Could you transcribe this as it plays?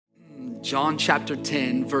John chapter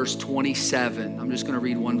 10, verse 27. I'm just going to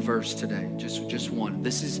read one verse today, just one.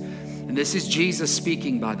 This is Jesus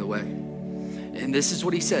speaking, by the way. And this is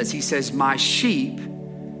what he says. He says, my sheep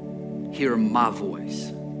hear my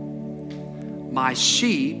voice. My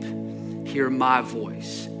sheep hear my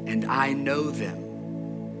voice, and I know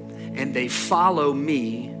them, and they follow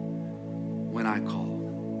me when I call.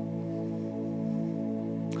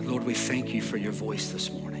 Lord, we thank you for your voice this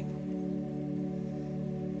morning.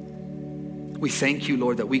 We thank you,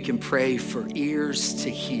 Lord, that we can pray for ears to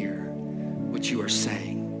hear what you are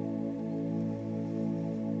saying.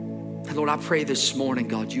 And Lord, I pray this morning,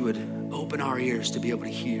 God, you would open our ears to be able to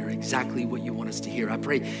hear exactly what you want us to hear. I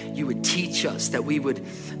pray you would teach us, that we would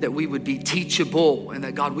be teachable, and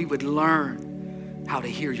that, God, we would learn how to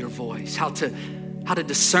hear your voice, how to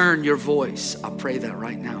discern your voice. I pray that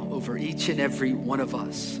right now over each and every one of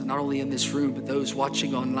us, not only in this room, but those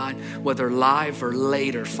watching online, whether live or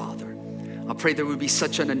later, Father. I pray there would be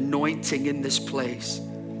such an anointing in this place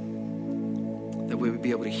that we would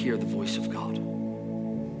be able to hear the voice of God.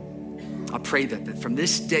 I pray that from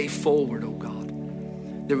this day forward, oh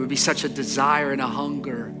God, there would be such a desire and a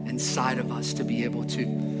hunger inside of us to be able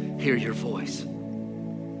to hear your voice.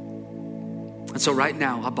 And so right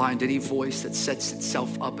now, I bind any voice that sets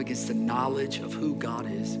itself up against the knowledge of who God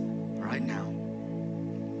is right now.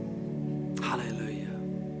 Hallelujah.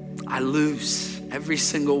 I loose every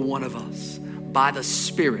single one of us by the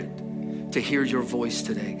Spirit to hear your voice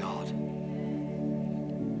today, God.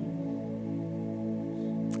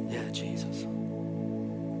 Yeah, Jesus.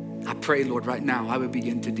 I pray, Lord, right now I would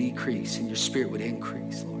begin to decrease and your Spirit would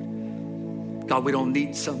increase, Lord. God, we don't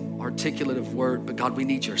need some articulative word, but God, we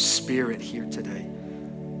need your Spirit here today.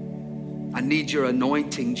 I need your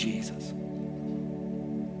anointing, Jesus,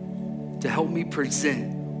 to help me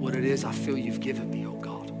present what it is I feel you've given me, oh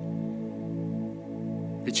God.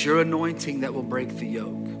 It's your anointing that will break the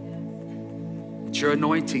yoke. It's your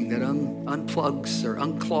anointing that unplugs or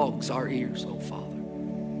unclogs our ears, oh Father.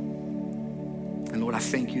 And Lord, I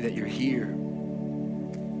thank you that you're here.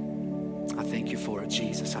 I thank you for it,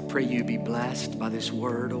 Jesus. I pray you be blessed by this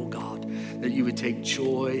word, oh God, that you would take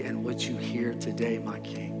joy in what you hear today, my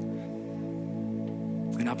King.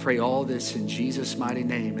 And I pray all this in Jesus' mighty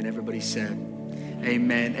name. And everybody said,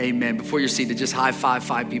 amen, amen. Before you're seated, just high five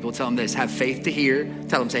 5 people. Tell them this, have faith to hear.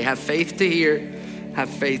 Tell them, say, have faith to hear, have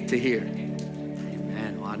faith to hear.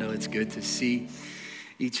 Amen. Well, I know it's good to see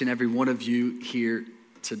each and every one of you here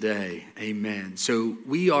today. Amen. So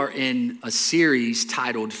we are in a series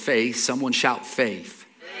titled Faith. Someone shout faith.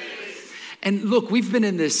 And look, we've been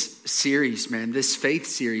in this series, man, this faith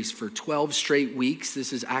series for 12 straight weeks.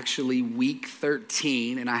 This is actually week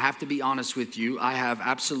 13. And I have to be honest with you, I have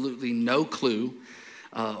absolutely no clue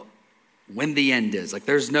when the end is. Like,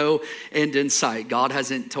 there's no end in sight. God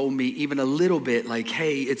hasn't told me even a little bit like,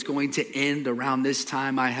 hey, it's going to end around this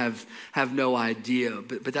time. I have no idea.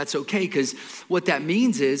 But that's okay, because what that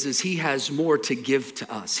means is he has more to give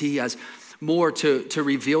to us. He has more to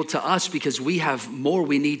reveal to us, because we have more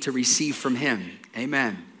we need to receive from him.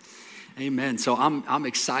 Amen. Amen. So I'm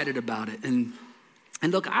excited about it. And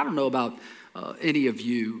look, I don't know about any of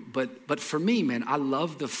you, but for me, man, I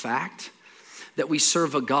love the fact that we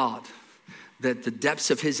serve a God that the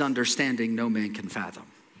depths of his understanding no man can fathom.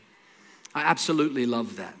 I absolutely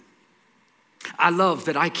love that. I love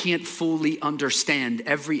that I can't fully understand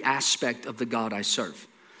every aspect of the God I serve.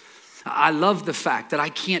 I love the fact that I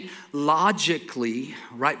can't logically,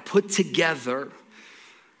 put together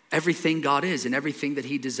everything God is and everything that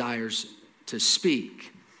he desires to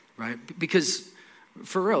speak, right? Because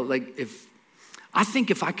for real, if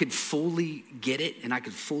I could fully get it and I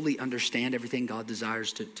could fully understand everything God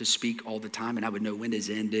desires to speak all the time, and I would know when his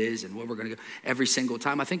end is and where we're going to go every single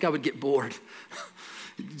time, I think I would get bored.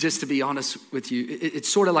 Just to be honest with you, it's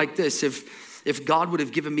sort of like this. If God would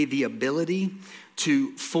have given me the ability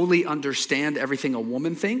to fully understand everything a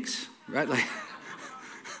woman thinks, right? Like,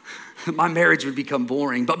 my marriage would become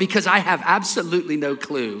boring. But because I have absolutely no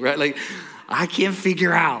clue, right? Like, I can't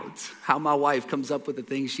figure out how my wife comes up with the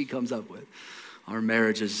things she comes up with. Our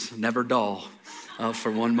marriage is never dull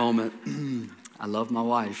for one moment. I love my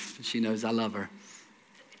wife. She knows I love her.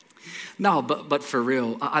 No, but for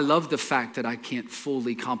real, I love the fact that I can't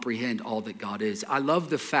fully comprehend all that God is. I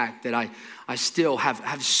love the fact that I still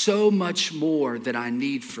have so much more that I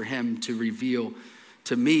need for him to reveal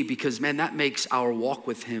to me, because, man, that makes our walk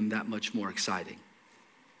with him that much more exciting.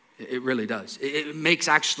 It really does. It makes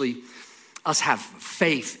actually us have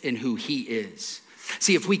faith in who he is.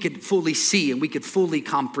 See, if we could fully see and we could fully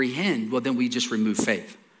comprehend, well, then we just remove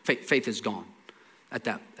faith. Faith is gone at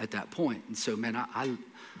that point. And so, man,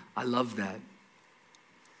 I love that.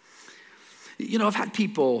 You know, I've had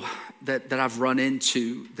people that I've run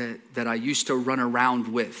into that I used to run around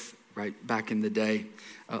with, right, back in the day,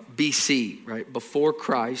 BC, right, before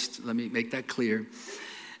Christ. Let me make that clear.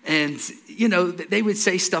 And, you know, they would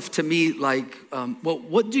say stuff to me like, well,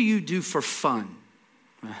 what do you do for fun?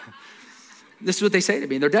 This is what they say to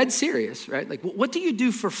me. They're dead serious, right? Like, what do you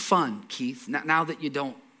do for fun, Keith? Now that you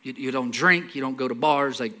don't drink, you don't go to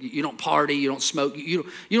bars, like you don't party, you don't smoke, you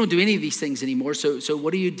don't do any of these things anymore. So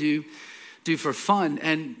what do you do for fun?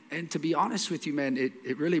 And to be honest with you, man,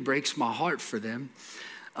 it really breaks my heart for them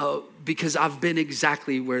because I've been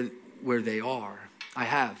exactly where they are. I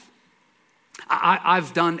have.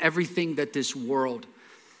 I've done everything that this world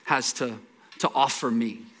has to offer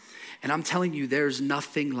me. And I'm telling you, there's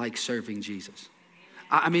nothing like serving Jesus.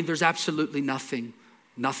 I mean, there's absolutely nothing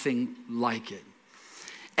like it.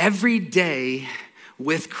 Every day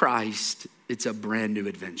with Christ, it's a brand new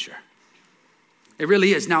adventure. It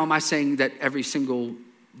really is. Now, am I saying that every single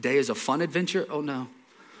day is a fun adventure? Oh, no.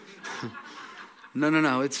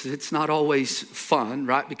 No. It's not always fun,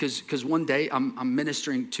 right? Because one day I'm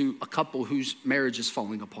ministering to a couple whose marriage is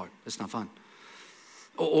falling apart. That's not fun.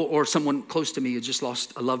 Or someone close to me who just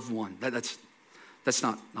lost a loved one. That's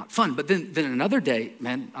not fun. But then another day,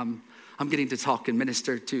 man, I'm getting to talk and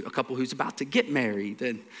minister to a couple who's about to get married.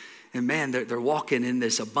 And man, they're walking in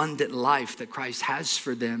this abundant life that Christ has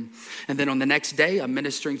for them. And then on the next day, I'm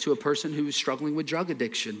ministering to a person who is struggling with drug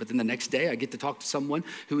addiction. But then the next day, I get to talk to someone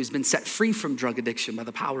who has been set free from drug addiction by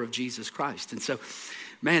the power of Jesus Christ. And so,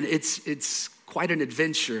 man, it's quite an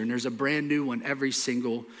adventure. And there's a brand new one every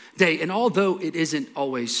single day. And although it isn't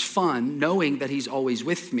always fun, knowing that he's always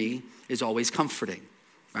with me is always comforting,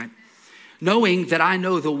 right? Knowing that I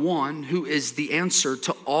know the one who is the answer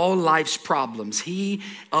to all life's problems. He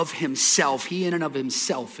in and of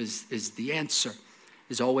himself is the answer,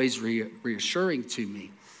 is always reassuring to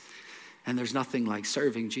me. And there's nothing like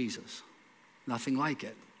serving Jesus. Nothing like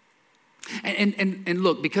it. And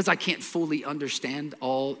look, because I can't fully understand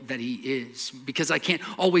all that he is, because I can't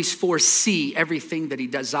always foresee everything that he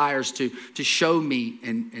desires to show me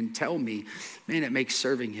and tell me, man, it makes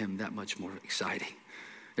serving him that much more exciting.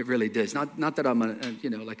 It really does. Not that I'm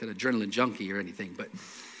like an adrenaline junkie or anything,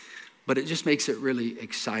 but it just makes it really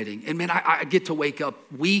exciting. And man, I get to wake up.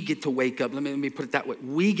 We get to wake up. Let me put it that way.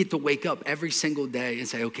 We get to wake up every single day and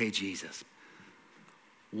say, okay, Jesus,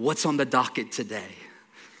 what's on the docket today?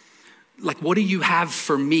 Like, what do you have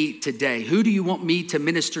for me today? Who do you want me to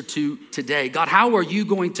minister to today? God, how are you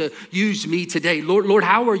going to use me today? Lord,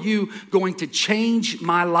 how are you going to change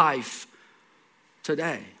my life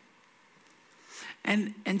today?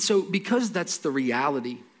 And so because that's the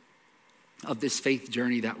reality of this faith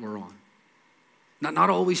journey that we're on,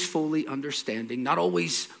 not always fully understanding, not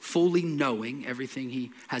always fully knowing everything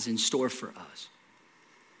he has in store for us,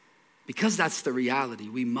 because that's the reality,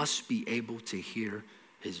 we must be able to hear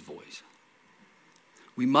his voice.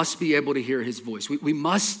 We must be able to hear his voice. We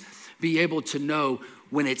must be able to know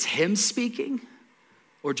when it's him speaking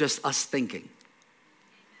or just us thinking.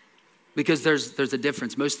 Because there's a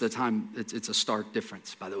difference. Most of the time, it's a stark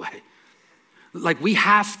difference, by the way. Like, we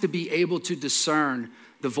have to be able to discern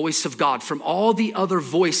the voice of God from all the other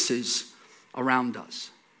voices around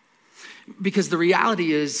us. Because the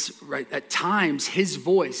reality is, right, at times, his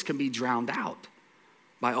voice can be drowned out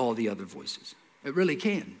by all the other voices. It really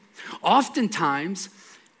can. Oftentimes,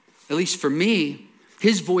 at least for me,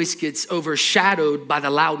 his voice gets overshadowed by the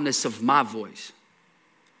loudness of my voice.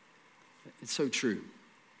 It's so true.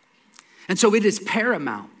 And so it is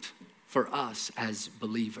paramount for us as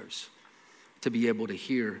believers to be able to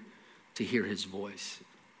hear his voice.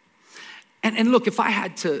 And look, if I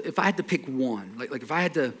had to pick one, like if I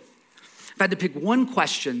had to pick one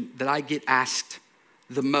question that I get asked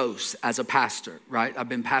the most as a pastor, right? I've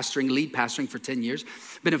been lead pastoring for 10 years,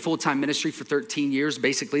 been in full-time ministry for 13 years.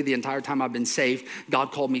 Basically, the entire time I've been saved,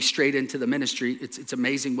 God called me straight into the ministry. It's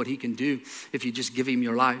amazing what he can do if you just give him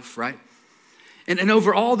your life, right? And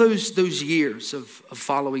over all those years of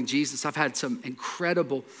following Jesus, I've had some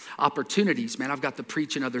incredible opportunities, man. I've got to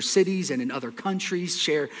preach in other cities and in other countries,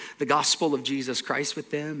 share the gospel of Jesus Christ with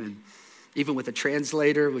them, and even with a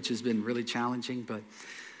translator, which has been really challenging, but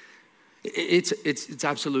it's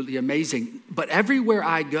absolutely amazing. But everywhere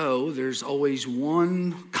I go, there's always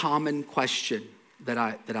one common question that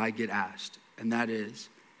I get asked, and that is,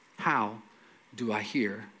 how do I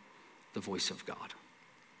hear the voice of God?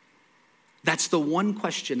 That's the one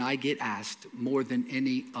question I get asked more than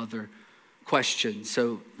any other question.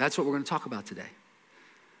 So that's what we're going to talk about today.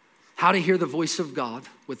 How to hear the voice of God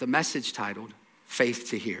with a message titled, Faith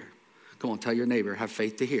to Hear. Come on, tell your neighbor, have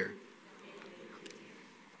faith to hear.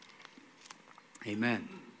 Amen.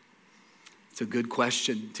 It's a good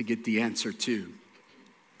question to get the answer to.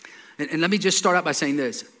 And let me just start out by saying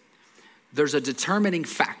this. There's a determining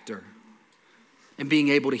factor in being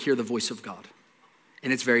able to hear the voice of God.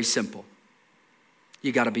 And it's very simple.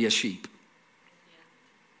 You got to be a sheep.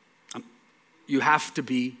 You have to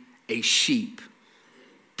be a sheep,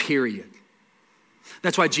 period.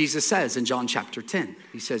 That's why Jesus says in John chapter 10,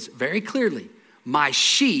 he says very clearly, my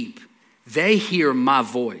sheep, they hear my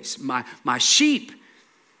voice. My sheep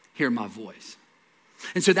hear my voice.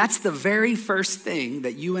 And so that's the very first thing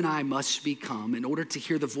that you and I must become in order to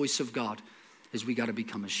hear the voice of God, is we got to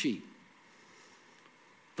become a sheep.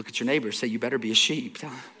 Look at your neighbor, say, you better be a sheep.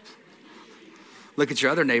 Look at your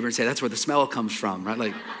other neighbor and say, that's where the smell comes from, right?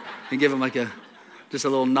 Like, and give him like just a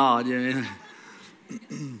little nod. You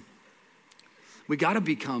know? We got to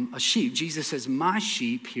become a sheep. Jesus says, my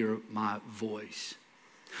sheep hear my voice.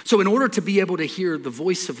 So in order to be able to hear the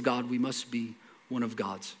voice of God, we must be one of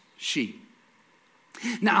God's sheep.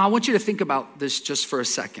 Now, I want you to think about this just for a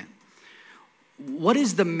second. What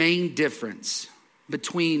is the main difference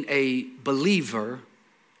between a believer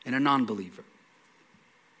and a non-believer?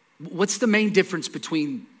 What's the main difference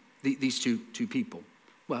between these two people?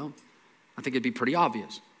 Well, I think it'd be pretty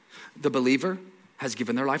obvious. The believer has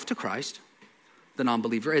given their life to Christ. The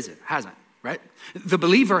non-believer hasn't, right? The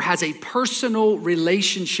believer has a personal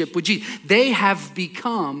relationship with Jesus. They have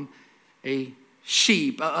become a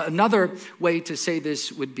sheep. Another way to say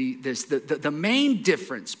this would be this. The main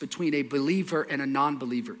difference between a believer and a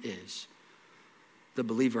non-believer is the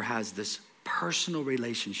believer has this personal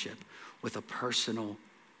relationship with a personal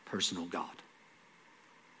God.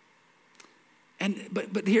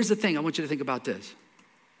 But here's the thing. I want you to think about this.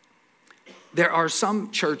 There are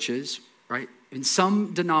some churches, right, in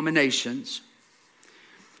some denominations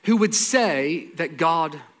who would say that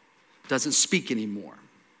God doesn't speak anymore.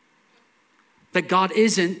 That God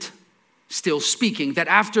isn't still speaking. That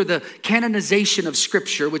after the canonization of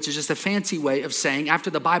Scripture, which is just a fancy way of saying after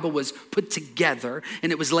the Bible was put together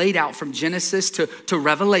and it was laid out from Genesis to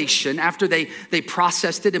Revelation, after they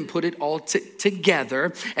processed it and put it all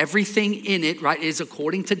together, everything in it, right, is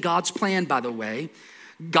according to God's plan, by the way.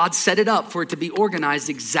 God set it up for it to be organized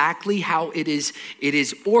exactly how it is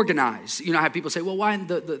organized. You know how people say, well, why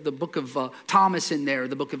the book of Thomas in there,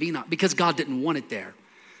 the book of Enoch? Because God didn't want it there.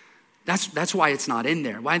 That's why it's not in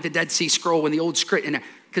there. Why isn't the Dead Sea Scroll and the old script in there?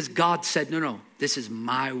 Because God said, no, this is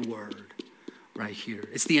my word right here.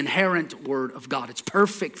 It's the inherent word of God. It's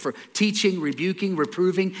perfect for teaching, rebuking,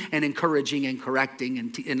 reproving, and encouraging and correcting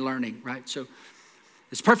and learning, right? So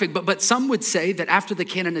it's perfect. But some would say that after the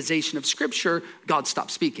canonization of Scripture, God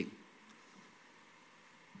stopped speaking.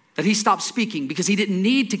 That he stopped speaking because he didn't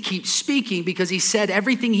need to keep speaking because he said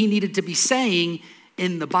everything he needed to be saying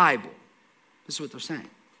in the Bible. This is what they're saying.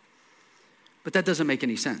 But that doesn't make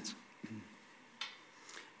any sense.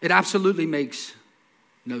 It absolutely makes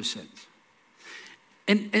no sense.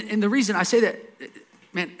 And the reason I say that,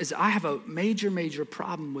 man, is I have a major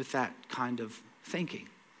problem with that kind of thinking.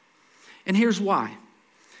 And here's why.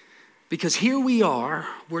 Because here we are,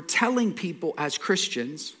 we're telling people as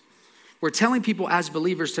Christians, we're telling people as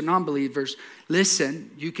believers to non-believers,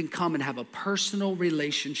 listen, you can come and have a personal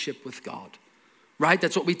relationship with God. Right?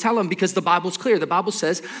 That's what we tell them because the Bible's clear. The Bible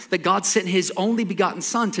says that God sent his only begotten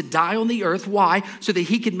son to die on the earth. Why? So that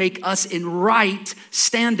he could make us in right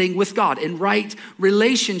standing with God, in right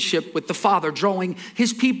relationship with the Father, drawing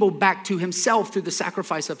his people back to himself through the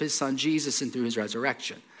sacrifice of his son, Jesus, and through his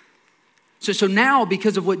resurrection. So now,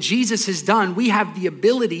 because of what Jesus has done, we have the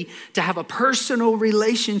ability to have a personal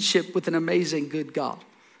relationship with an amazing, good God.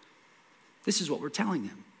 This is what we're telling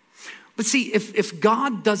them. But see, if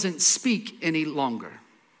God doesn't speak any longer,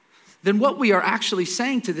 then what we are actually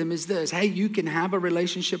saying to them is this: hey, you can have a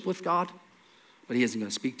relationship with God, but he isn't going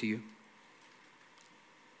to speak to you.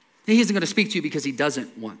 He isn't going to speak to you because he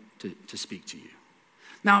doesn't want to speak to you.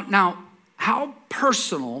 Now, how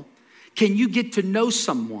personal can you get to know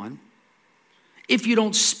someone if you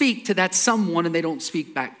don't speak to that someone and they don't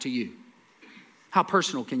speak back to you? How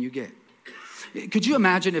personal can you get? Could you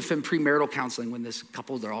imagine if in premarital counseling, when this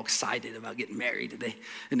couple, they're all excited about getting married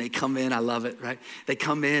and they come in, I love it, right? They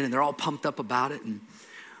come in and they're all pumped up about it.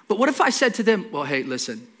 But what if I said to them, well, hey,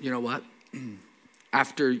 listen, you know what?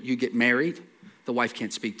 After you get married, the wife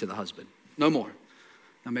can't speak to the husband. No more.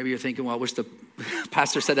 Now, maybe you're thinking, well, I wish the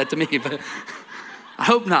pastor said that to me, but I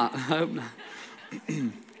hope not. I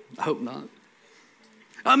hope not.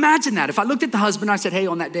 Imagine that. If I looked at the husband, I said, hey,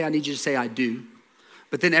 on that day, I need you to say I do.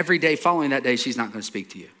 But then every day following that day, she's not going to speak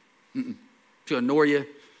to you. She's going to ignore you.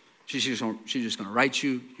 She's just going to write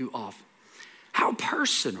you off. How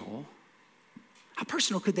personal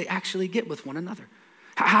could they actually get with one another?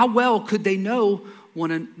 How well could they know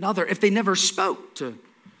one another if they never spoke to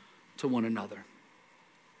one another?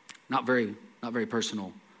 Not very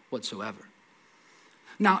personal whatsoever.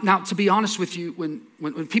 Now, to be honest with you,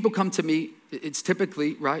 when people come to me, it's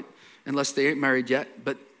typically, right, unless they ain't married yet,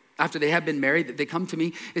 but after they have been married, they come to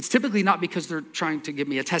me, it's typically not because they're trying to give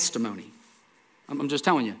me a testimony. I'm just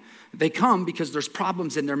telling you. They come because there's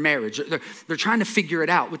problems in their marriage. They're trying to figure it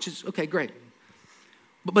out, which is, okay, great.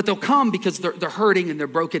 But they'll come because they're hurting and they're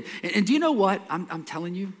broken. And do you know what? I'm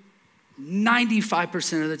telling you,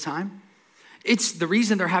 95% of the time, it's the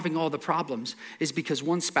reason they're having all the problems is because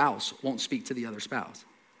one spouse won't speak to the other spouse.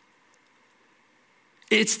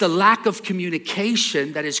 It's the lack of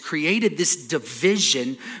communication that has created this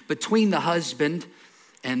division between the husband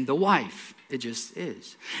and the wife. It just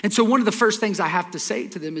is. And so one of the first things I have to say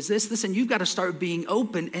to them is this: listen, you've got to start being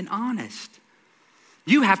open and honest.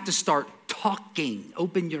 You have to start talking,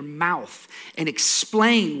 open your mouth and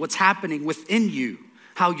explain what's happening within you,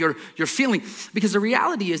 how you're feeling. Because the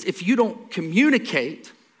reality is, if you don't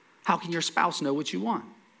communicate, how can your spouse know what you want?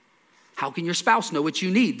 How can your spouse know what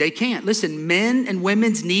you need? They can't. Listen, men and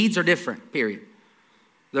women's needs are different, period.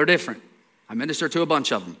 They're different. I minister to a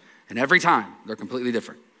bunch of them, and every time they're completely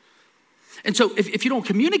different. And so if you don't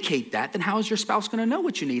communicate that, then how is your spouse going to know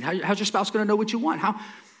what you need? How's your spouse going to know what you want?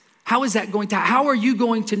 How is that going to, how are you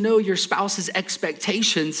going to know your spouse's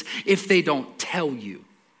expectations if they don't tell you?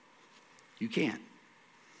 You can't.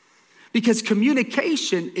 Because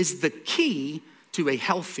communication is the key to a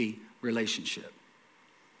healthy relationship.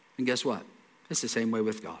 And guess what? It's the same way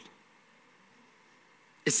with God.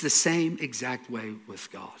 It's the same exact way with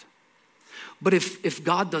God. But if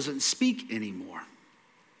God doesn't speak anymore,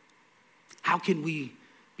 how can we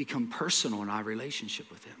become personal in our relationship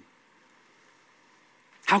with him?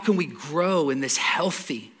 How can we grow in this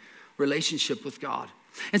healthy relationship with God?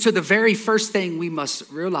 And so the very first thing we must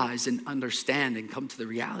realize and understand and come to the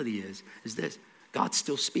reality is this: God's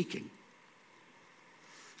still speaking.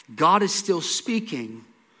 God is still speaking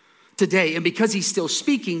today. And because he's still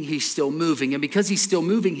speaking, he's still moving. And because he's still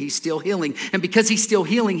moving, he's still healing. And because he's still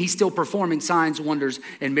healing, he's still performing signs, wonders,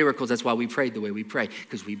 and miracles. That's why we prayed the way we pray,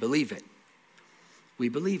 because we believe it. We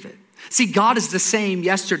believe it. See, God is the same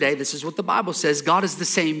yesterday. This is what the Bible says. God is the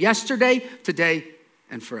same yesterday, today,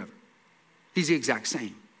 and forever. He's the exact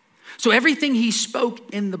same. So everything he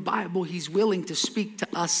spoke in the Bible, he's willing to speak to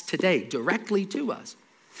us today, directly to us.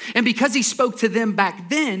 And because he spoke to them back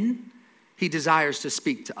then, he desires to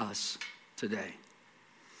speak to us today.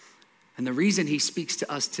 And the reason he speaks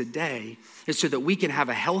to us today is so that we can have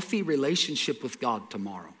a healthy relationship with God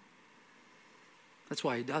tomorrow. That's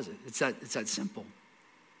why he does it. It's that simple.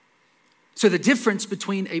 So the difference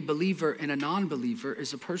between a believer and a non-believer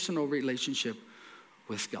is a personal relationship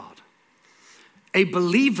with God. A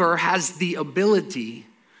believer has the ability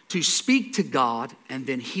to speak to God and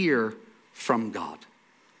then hear from God.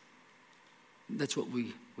 That's what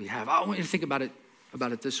we have. I want you to think about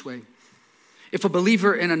it this way. If a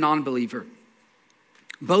believer and a non-believer,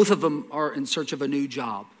 both of them are in search of a new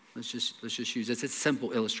job. Let's just use this. It's a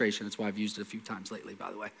simple illustration. That's why I've used it a few times lately,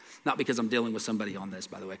 by the way. Not because I'm dealing with somebody on this,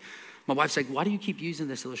 by the way. My wife's like, why do you keep using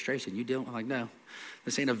this illustration? You dealing? I'm like, no,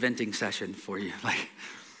 this ain't a venting session for you.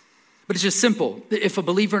 But it's just simple. If a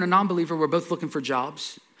believer and a non-believer were both looking for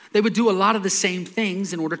jobs, they would do a lot of the same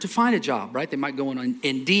things in order to find a job, right? They might go on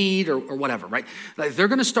Indeed or whatever, right? Like they're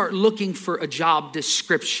going to start looking for a job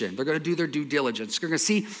description. They're going to do their due diligence. They're going to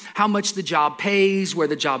see how much the job pays, where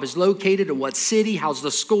the job is located, in what city, how's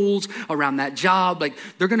the schools around that job. Like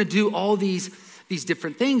they're going to do all these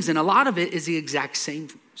different things. And a lot of it is the exact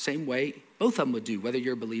same way both of them would do, whether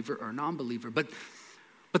you're a believer or a non-believer. But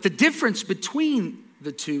the difference between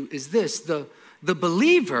the two is this: the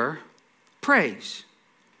believer prays.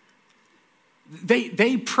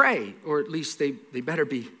 They pray, or at least they better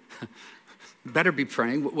be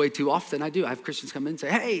praying. Way too often I do. I have Christians come in and say,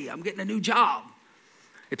 hey, I'm getting a new job.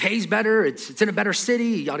 It pays better. It's in a better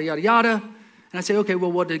city, yada, yada, yada. And I say, okay,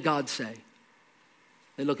 well, what did God say?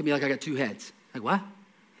 They look at me like I got two heads. Like, what?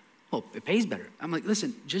 Well, it pays better. I'm like,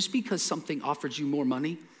 listen, just because something offers you more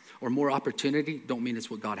money or more opportunity, don't mean it's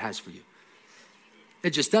what God has for you.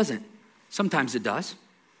 It just doesn't. Sometimes it does.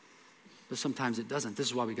 But sometimes it doesn't. This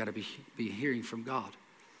is why we got to be hearing from God.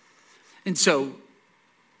 And so,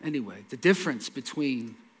 anyway, the difference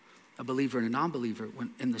between a believer and a non-believer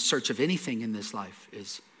when in the search of anything in this life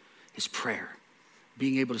is prayer.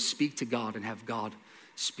 Being able to speak to God and have God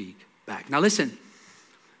speak back. Now listen,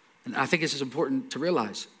 and I think this is important to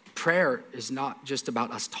realize, prayer is not just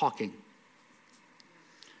about us talking.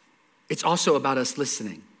 It's also about us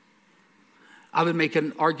listening. I would make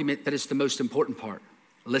an argument that it's the most important part,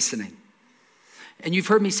 listening. And you've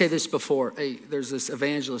heard me say this before. Hey, there's this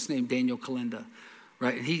evangelist named Daniel Kalinda,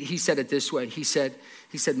 right? And he said it this way. He said,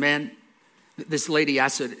 man, this lady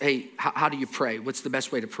asked her, hey, how do you pray? What's the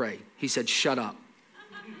best way to pray? He said, shut up.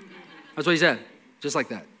 That's what he said, just like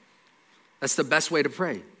that. That's the best way to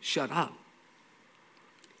pray, shut up.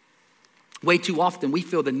 Way too often we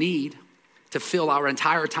feel the need to fill our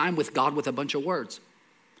entire time with God with a bunch of words.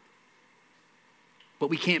 But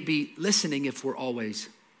we can't be listening if we're always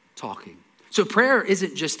talking. So prayer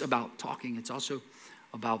isn't just about talking, it's also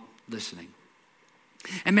about listening.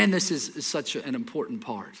 And man, this is such an important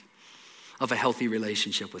part of a healthy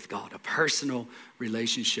relationship with God, a personal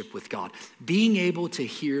relationship with God. Being able to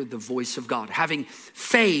hear the voice of God, having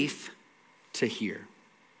faith to hear.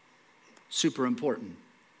 Super important.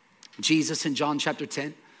 Jesus in John chapter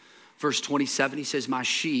 10, verse 27, he says, my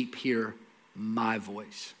sheep hear my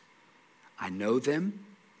voice. I know them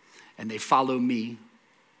and they follow me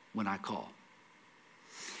when I call.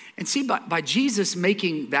 And see, by Jesus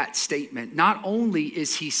making that statement, not only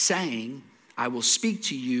is he saying, I will speak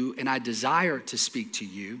to you and I desire to speak to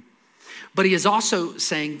you, but he is also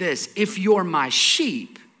saying this, if you're my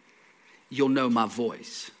sheep, you'll know my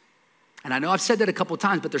voice. And I know I've said that a couple of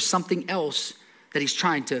times, but there's something else that he's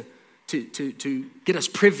trying to get us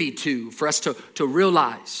privy to, for us to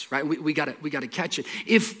realize, right? We gotta catch it.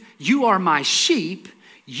 If you are my sheep,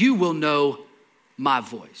 you will know my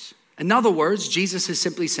voice. In other words, Jesus is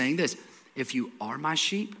simply saying this, if you are my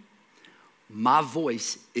sheep, my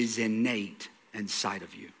voice is innate inside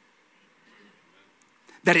of you.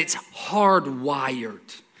 That it's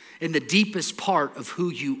hardwired in the deepest part of who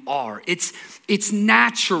you are. It's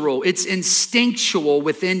natural, it's instinctual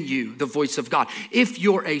within you, the voice of God. If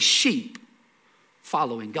you're a sheep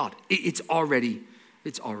following God, it's already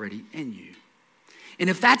in you. And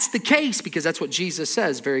if that's the case, because that's what Jesus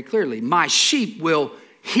says very clearly, my sheep will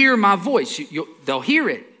hear my voice. They'll hear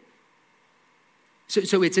it.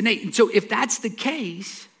 So it's innate. And so if that's the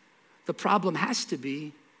case, the problem has to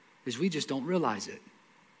be is we just don't realize it.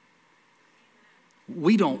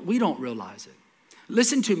 We don't realize it.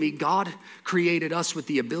 Listen to me, God created us with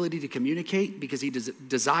the ability to communicate because he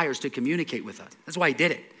desires to communicate with us. That's why he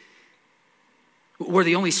did it. We're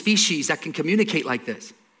the only species that can communicate like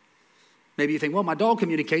this. Maybe you think, well, my dog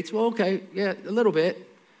communicates. Well, okay, yeah, a little bit.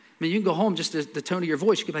 I mean, you can go home, just the tone of your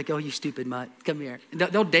voice. You can be like, oh, you stupid mutt, come here. And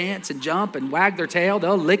they'll dance and jump and wag their tail.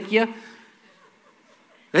 They'll lick you.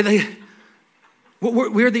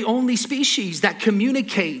 We're the only species that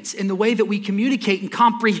communicates in the way that we communicate and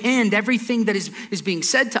comprehend everything that is being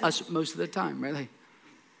said to us most of the time, right?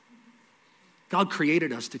 God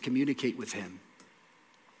created us to communicate with him.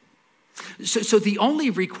 So the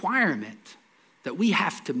only requirement that we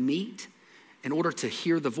have to meet in order to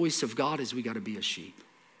hear the voice of God is we got to be a sheep.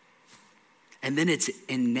 And then it's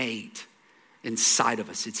innate inside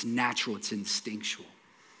of us. It's natural, it's instinctual.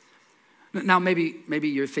 Now, maybe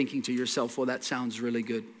you're thinking to yourself, well, that sounds really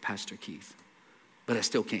good, Pastor Keith, but I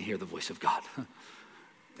still can't hear the voice of God.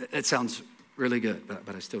 That sounds really good,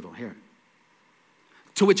 but I still don't hear it.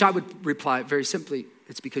 To which I would reply very simply,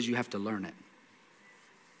 it's because you have to learn it.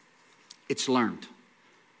 It's learned.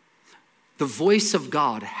 The voice of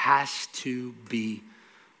God has to be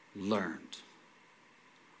learned.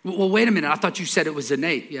 Well, wait a minute. I thought you said it was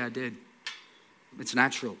innate. Yeah, I did. It's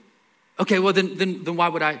natural. Okay, well, then why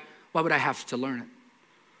would I have to learn it?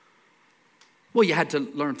 Well, you had to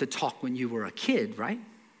learn to talk when you were a kid, right?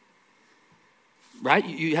 Right?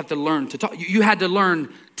 You have to learn to talk. You had to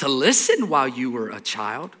learn to listen while you were a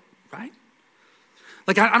child, right?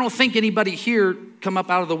 Like, I don't think anybody here come up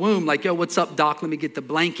out of the womb like, yo, what's up, doc? Let me get the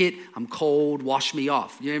blanket. I'm cold. Wash me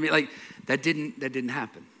off. You know what I mean? Like, that didn't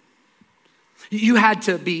happen. You had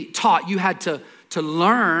to be taught. You had to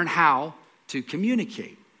learn how to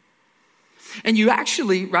communicate. And you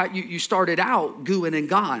actually, right, you started out gooing and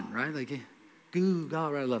gone, right? Like, goo,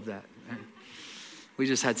 God, I love that. Right? We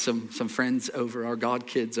just had some friends over, our God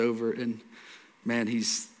kids over, and man,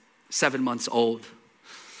 he's 7 months old.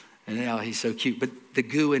 And now he's so cute. But the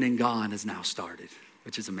gooing and gone has now started,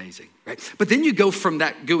 which is amazing, right? But then you go from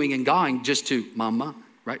that gooing and gawing just to mama,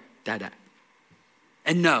 right? Dada.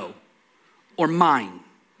 And no. Or mine.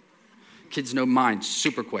 Kids know mine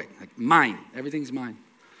super quick. Like mine. Everything's mine.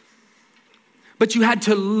 But you had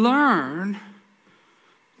to learn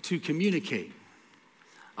to communicate.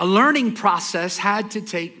 A learning process had to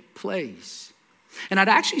take place. And I'd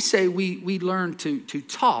actually say we learned to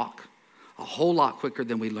talk a whole lot quicker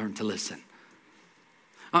than we learned to listen.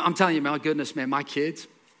 I'm telling you, my goodness, man, my kids,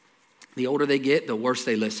 the older they get, the worse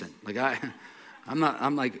they listen. Like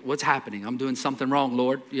I'm like, what's happening? I'm doing something wrong,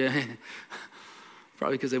 Lord. Yeah.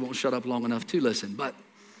 Probably because they won't shut up long enough to listen. But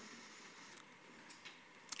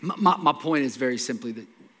My point is very simply that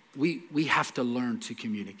we have to learn to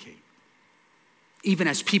communicate. Even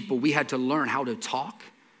as people, we had to learn how to talk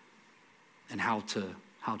and how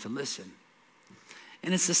to listen.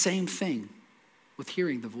 And it's the same thing with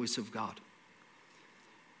hearing the voice of God.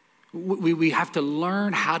 We have to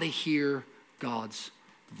learn how to hear God's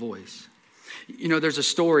voice. You know, there's a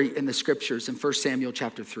story in the scriptures in 1 Samuel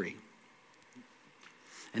chapter 3.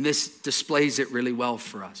 And this displays it really well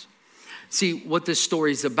for us. See, what this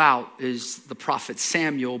story is about is the prophet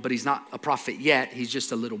Samuel, but he's not a prophet yet. He's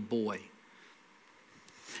just a little boy.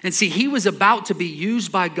 And see, he was about to be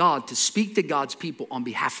used by God to speak to God's people on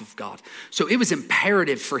behalf of God. So it was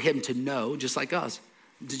imperative for him to know, just like us.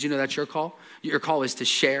 Did you know that's your call? Your call is to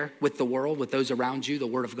share with the world, with those around you, the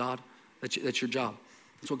word of God. That's your job.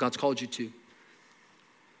 That's what God's called you to.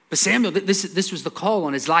 But Samuel, this was the call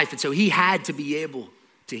on his life. And so he had to be able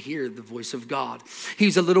to hear the voice of God. He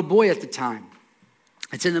was a little boy at the time.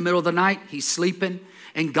 It's in the middle of the night. He's sleeping.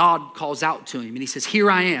 And God calls out to him. And he says,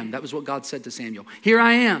 here I am. That was what God said to Samuel. Here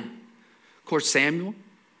I am. Of course, Samuel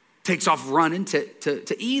takes off running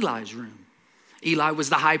to Eli's room. Eli was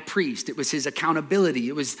the high priest. It was his accountability.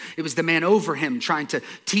 It was the man over him trying to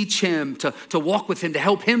teach him, to walk with him, to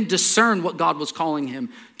help him discern what God was calling him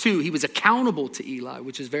to. He was accountable to Eli,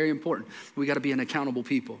 which is very important. We got to be an accountable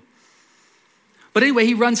people. But anyway,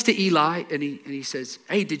 he runs to Eli and he says,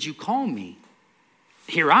 hey, did you call me?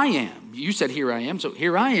 Here I am. You said here I am, so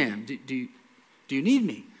here I am. Do you need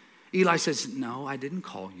me? Eli says, no, I didn't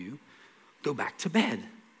call you. Go back to bed.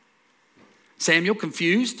 Samuel,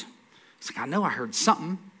 confused. He's like, I know I heard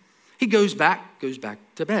something. He goes back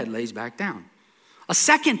to bed, lays back down. A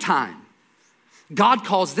second time, God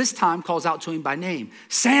calls out to him by name,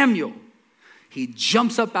 Samuel. He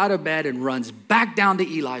jumps up out of bed and runs back down to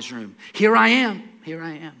Eli's room. Here I am.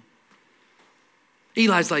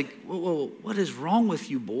 Eli's like, whoa, what is wrong with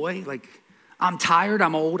you, boy? Like, I'm tired,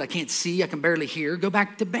 I'm old, I can't see, I can barely hear. Go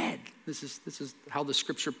back to bed. This is how the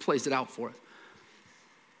scripture plays it out for us.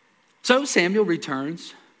 So Samuel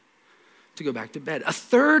returns to go back to bed. A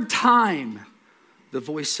third time, the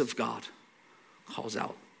voice of God calls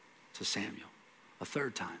out to Samuel. A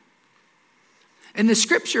third time. And the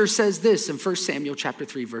scripture says this in 1 Samuel chapter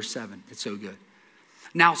 3, verse 7. It's so good.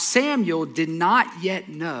 Now Samuel did not yet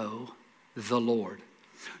know the Lord,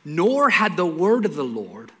 nor had the word of the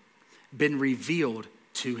Lord been revealed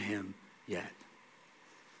to him yet.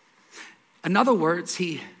 In other words,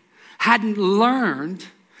 he hadn't learned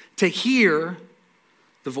to hear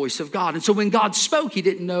the voice of God. And so when God spoke, he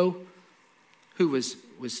didn't know who was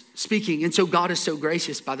speaking. And so God is so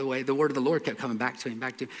gracious, by the way. The word of the Lord kept coming back to him,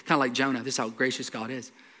 kind of like Jonah. This is how gracious God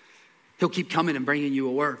is. He'll keep coming and bringing you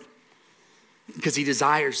a word because he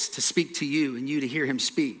desires to speak to you and you to hear him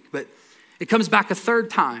speak. But it comes back a third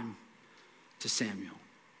time to Samuel.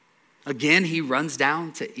 Again, he runs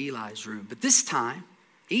down to Eli's room. But this time,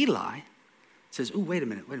 Eli says, oh, wait a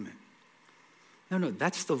minute. No,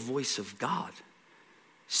 that's the voice of God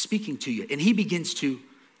speaking to you. And he begins to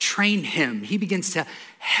train him. He begins to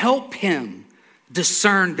help him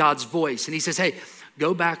discern God's voice. And he says, hey,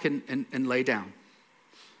 go back and lay down.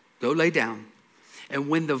 Go lay down. And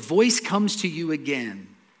when the voice comes to you again,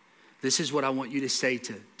 this is what I want you to say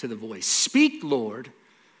to the voice. Speak, Lord,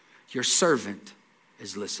 your servant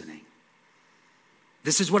is listening.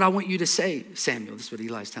 This is what I want you to say, Samuel. This is what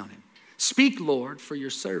Eli's telling him. Speak, Lord, for your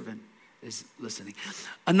servant is listening.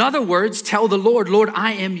 In other words, tell the Lord,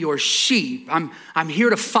 I am your sheep. I'm here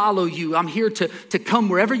to follow you. I'm here to come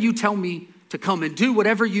wherever you tell me to come and do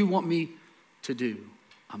whatever you want me to do.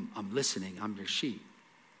 I'm listening. I'm your sheep.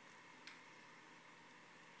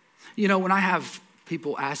 You know, when I have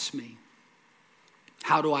people ask me,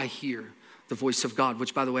 how do I hear the voice of God?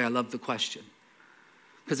 Which, by the way, I love the question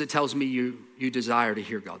because it tells me you desire to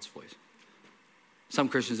hear God's voice. Some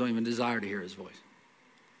Christians don't even desire to hear his voice.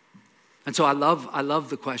 And so I love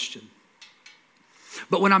the question.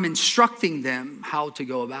 But when I'm instructing them how to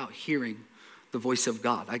go about hearing the voice of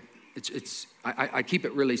God, I keep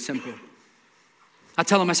it really simple. I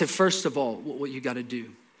tell them, I said, first of all, what you got to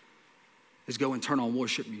do is go and turn on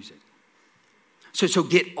worship music. So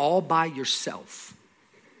get all by yourself.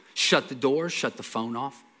 Shut the door, shut the phone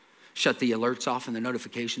off, shut the alerts off and the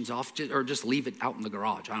notifications off, or just leave it out in the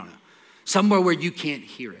garage. I don't know. Somewhere where you can't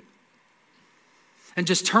hear it. And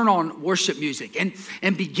just turn on worship music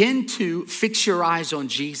and begin to fix your eyes on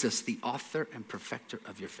Jesus, the author and perfecter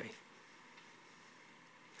of your faith.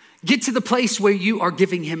 Get to the place where you are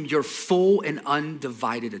giving him your full and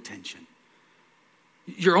undivided attention.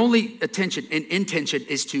 Your only attention and intention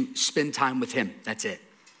is to spend time with him. That's it.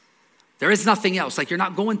 There is nothing else. Like, you're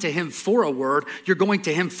not going to him for a word. You're going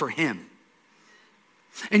to him for him.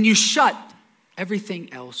 and you shut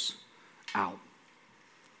everything else out.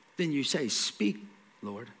 Then you say, speak,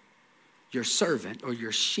 Lord. Your servant or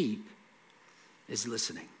your sheep is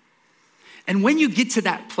listening. And when you get to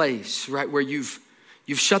that place, right, where you've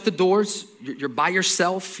shut the doors, you're by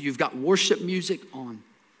yourself, you've got worship music on,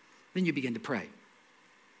 then you begin to pray.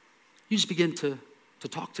 You just begin to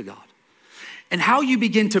talk to God. And how you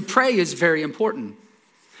begin to pray is very important,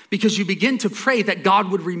 because you begin to pray that God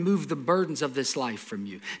would remove the burdens of this life from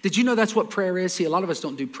you. Did you know that's what prayer is? See, a lot of us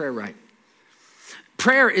don't do prayer right.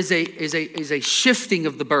 Prayer is a shifting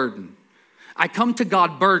of the burden. I come to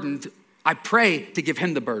God burdened. I pray to give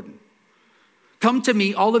him the burden. Come to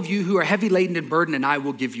me, all of you who are heavy laden and burdened, and I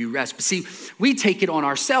will give you rest. But see, we take it on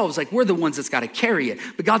ourselves like we're the ones that's got to carry it.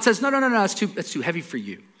 But God says, no, that's too heavy for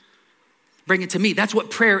you. Bring it to me. That's what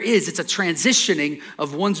prayer is. It's a transitioning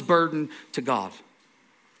of one's burden to God.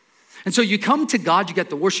 And so you come to God, you got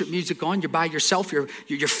the worship music on, you're by yourself,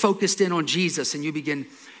 you're focused in on Jesus, and you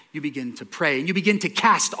begin to pray. And you begin to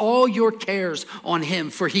cast all your cares on him,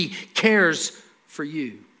 for he cares for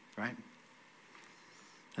you, right?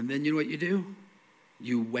 And then you know what you do?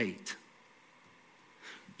 You wait.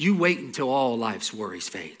 You wait until all life's worries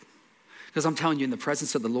fade. Because I'm telling you, in the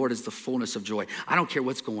presence of the Lord is the fullness of joy. I don't care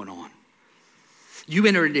what's going on. You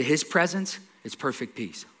enter into his presence, it's perfect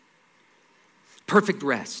peace. Perfect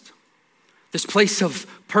rest. This place of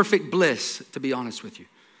perfect bliss, to be honest with you.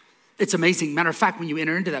 It's amazing. Matter of fact, when you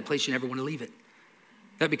enter into that place, you never want to leave it.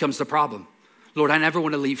 That becomes the problem. Lord, I never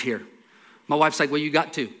want to leave here. My wife's like, well, you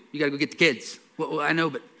got to. You got to go get the kids. Well, I know,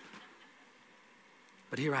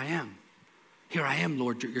 but here I am. Here I am,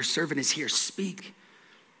 Lord. Your servant is here. Speak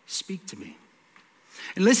to me.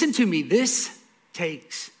 And listen to me. This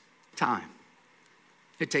takes time.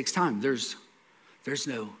 It takes time. There's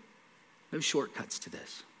no shortcuts to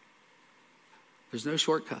this. There's no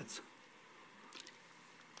shortcuts.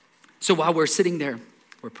 So while we're sitting there,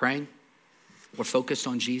 we're praying, we're focused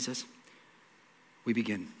on Jesus, we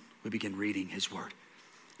begin reading his word.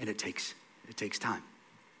 And it takes time.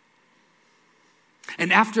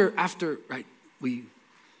 And after right,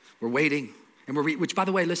 we're waiting, and which, by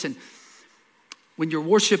the way, listen, when you're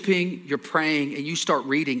worshiping, you're praying, and you start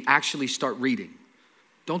reading, actually start reading.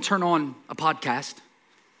 Don't turn on a podcast.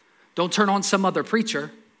 Don't turn on some other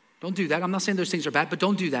preacher. Don't do that. I'm not saying those things are bad, but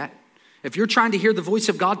don't do that. If you're trying to hear the voice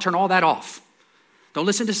of God, turn all that off. Don't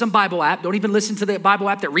listen to some Bible app. Don't even listen to the Bible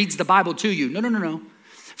app that reads the Bible to you. No.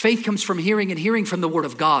 Faith comes from hearing, and hearing from the word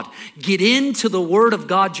of God. Get into the word of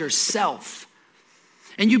God yourself.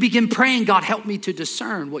 And you begin praying, God, help me to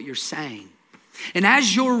discern what you're saying. And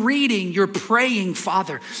as you're reading, you're praying,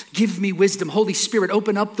 Father, give me wisdom. Holy Spirit,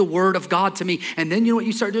 open up the word of God to me. And then you know what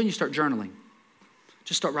you start doing? You start journaling.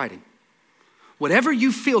 Just start writing. Whatever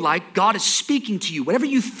you feel like God is speaking to you, whatever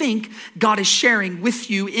you think God is sharing with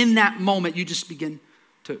you in that moment, you just begin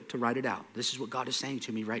to write it out. This is what God is saying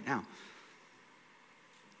to me right now.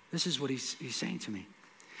 This is what he's saying to me.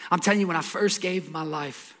 I'm telling you, when I first gave my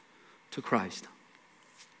life to Christ,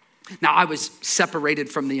 now I was separated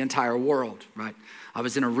from the entire world, right? I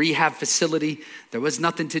was in a rehab facility. There was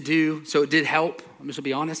nothing to do, so it did help. I'm just gonna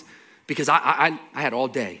be honest, because I had all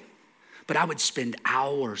day. But I would spend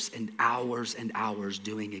hours and hours and hours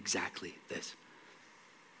doing exactly this.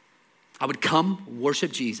 I would come,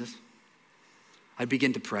 worship Jesus. I'd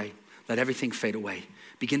begin to pray, let everything fade away.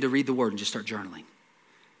 Begin to read the word and just start journaling.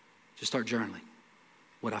 Just start journaling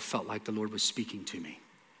what I felt like the Lord was speaking to me.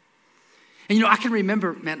 And you know, I can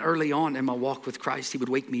remember, man, early on in my walk with Christ, he would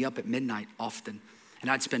wake me up at midnight often, and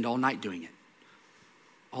I'd spend all night doing it.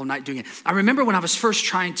 All night doing it. I remember when I was first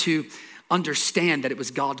trying to understand that it was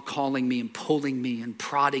God calling me and pulling me and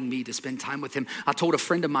prodding me to spend time with him. I told a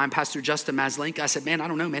friend of mine, Pastor Justin Maslink, I said, man, I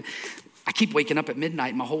don't know, man. I keep waking up at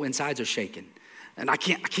midnight. My whole insides are shaking. And I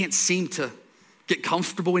can't seem to get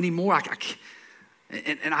comfortable anymore.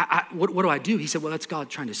 What do I do? He said, well, that's God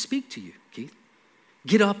trying to speak to you, Keith.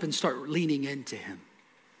 Get up and start leaning into him.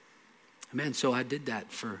 Man, so I did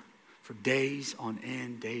that for days on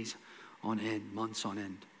end, months on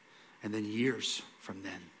end, and then years from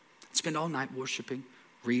then. I'd spend all night worshiping,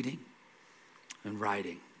 reading, and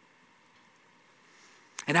writing.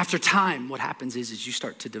 And after time, what happens is you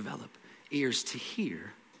start to develop ears to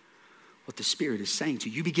hear what the Spirit is saying to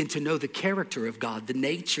you. You begin to know the character of God, the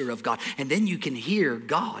nature of God, and then you can hear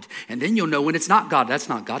God. And then you'll know when it's not God. That's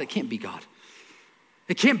not God. It can't be God.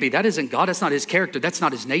 It can't be. That isn't God. That's not his character. That's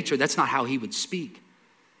not his nature. That's not how he would speak.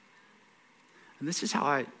 And this is how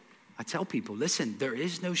I tell people, listen, there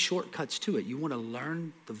is no shortcuts to it. You want to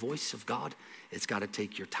learn the voice of God, it's got to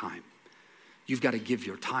take your time. You've got to give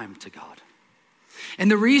your time to God. And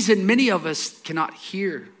the reason many of us cannot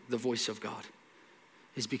hear the voice of God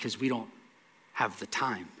is because we don't have the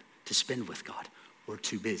time to spend with God. We're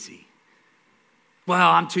too busy.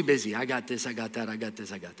 Well, I'm too busy. I got this, I got that, I got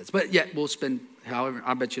this, I got this. But yet we'll spend, however,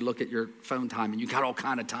 I bet you look at your phone time and you got all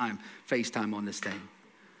kind of time, FaceTime on this thing.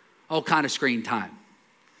 All kind of screen time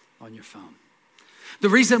on your phone. The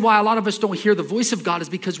reason why a lot of us don't hear the voice of God is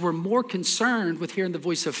because we're more concerned with hearing the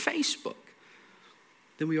voice of Facebook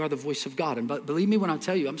than we are the voice of God. And believe me when I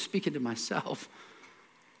tell you, I'm speaking to myself.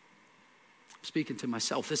 I'm speaking to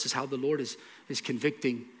myself. This is how the Lord is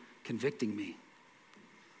convicting me.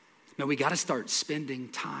 Now we got to start spending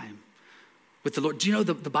time with the Lord. Do you know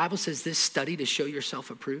the Bible says this, study to show yourself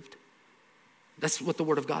approved? That's what the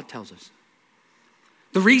Word of God tells us.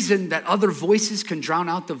 The reason that other voices can drown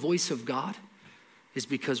out the voice of God is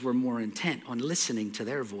because we're more intent on listening to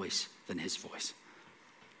their voice than his voice.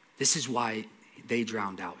 This is why they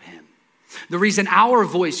drowned out him. The reason our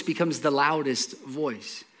voice becomes the loudest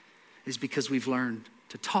voice is because we've learned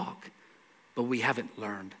to talk, but we haven't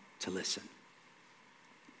learned to listen.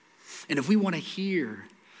 And if we want to hear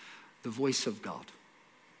the voice of God,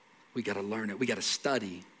 we got to learn it. We got to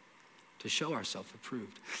study to show ourselves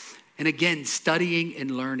approved. And again, studying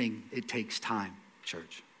and learning, it takes time,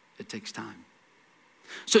 church. It takes time.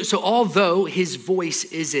 So although his voice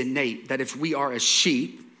is innate, that if we are a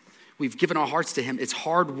sheep, we've given our hearts to him, it's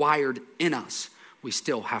hardwired in us, we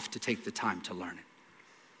still have to take the time to learn it.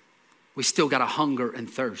 We still got to hunger and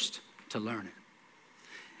thirst to learn it.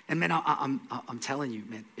 And man, I'm telling you,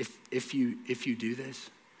 man, if you do this,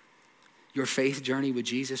 your faith journey with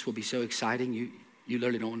Jesus will be so exciting, you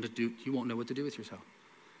literally you won't know what to do with yourself.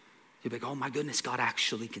 You'll be like, oh my goodness, God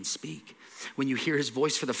actually can speak. When you hear his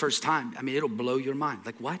voice for the first time, I mean, it'll blow your mind.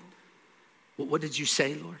 Like, what? What did you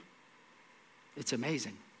say, Lord? It's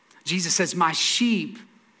amazing. Jesus says, my sheep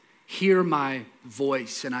hear my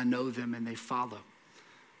voice and I know them and they follow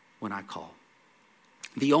when I call.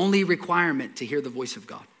 The only requirement to hear the voice of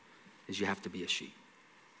God is you have to be a sheep.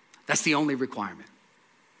 That's the only requirement.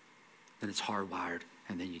 Then it's hardwired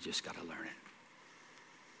and then you just got to learn it.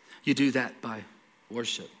 You do that by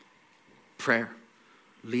worship, prayer,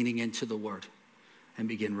 leaning into the word, and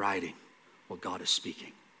begin writing what God is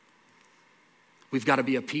speaking. We've got to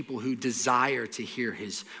be a people who desire to hear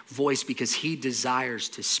his voice because he desires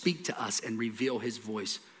to speak to us and reveal his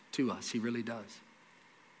voice to us. He really does.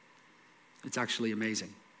 It's actually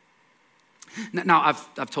amazing. Now,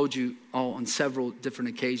 I've told you all on several different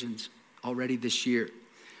occasions already this year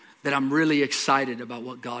that I'm really excited about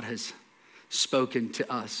what God has spoken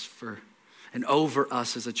to us for and over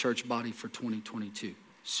us as a church body for 2022.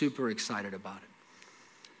 Super excited about it.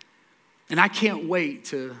 And I can't wait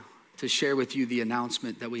to share with you the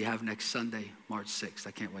announcement that we have next Sunday, March 6th.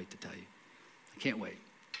 I can't wait to tell you. I can't wait.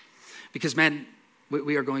 Because, man,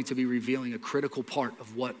 we are going to be revealing a critical part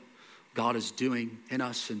of what God is doing in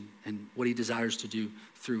us and what he desires to do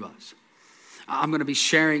through us. I'm going to be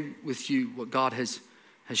sharing with you what God has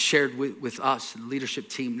shared with us and the leadership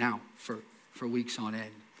team now for weeks on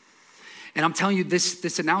end. And I'm telling you,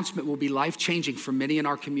 this announcement will be life-changing for many in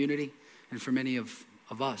our community and for many of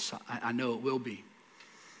us. I know it will be.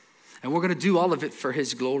 And we're going to do all of it for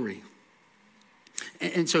his glory.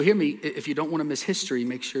 And so hear me, if you don't want to miss history,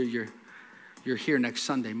 make sure you're here next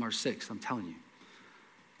Sunday, March 6th. I'm telling you.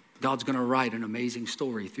 God's going to write an amazing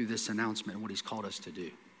story through this announcement and what he's called us to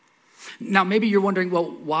do. Now, maybe you're wondering,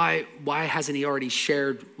 well, why hasn't he already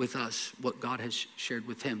shared with us what God has shared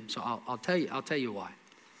with him? So I'll tell you why.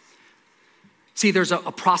 See, there's a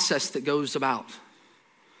process that goes about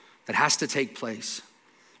that has to take place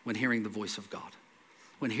when hearing the voice of God,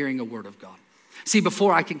 when hearing a word of God. See,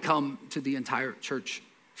 before I can come to the entire church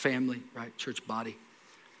family, right, church body,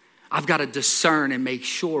 I've got to discern and make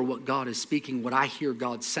sure what God is speaking, what I hear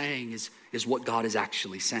God saying is what God is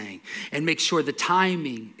actually saying. And make sure the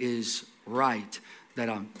timing is right that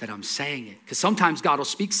I'm saying it. Because sometimes God will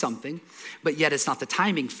speak something, but yet it's not the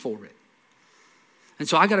timing for it. And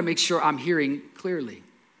so I got to make sure I'm hearing clearly.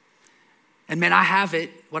 And man, I have it,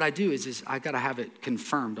 what I do is I got to have it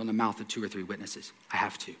confirmed on the mouth of 2 or 3 witnesses. I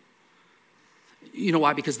have to. You know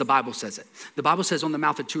why? Because the Bible says it. The Bible says on the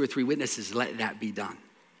mouth of 2 or 3 witnesses, let that be done.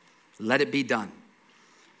 Let it be done.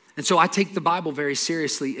 And so I take the Bible very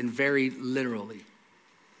seriously and very literally.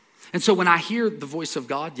 And so when I hear the voice of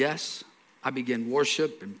God, yes, I begin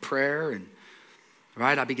worship and prayer and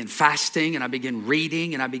right, I begin fasting and I begin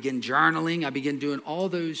reading and I begin journaling. I begin doing all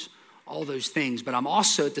those things. But I'm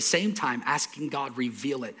also at the same time asking God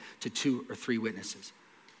reveal it to 2 or 3 witnesses.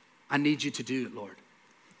 I need you to do it, Lord.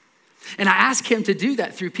 And I ask him to do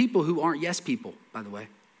that through people who aren't yes people, by the way.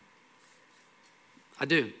 I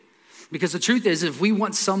do. Because the truth is, if we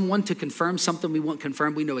want someone to confirm something we want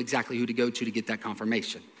confirmed, we know exactly who to go to get that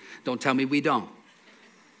confirmation. Don't tell me we don't.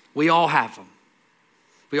 We all have them.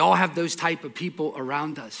 We all have those type of people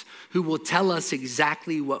around us who will tell us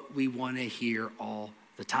exactly what we want to hear all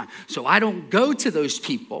the time. So I don't go to those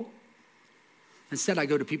people. Instead, I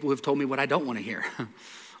go to people who have told me what I don't want to hear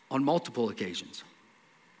on multiple occasions.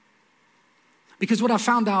 Because what I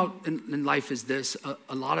found out in life is this: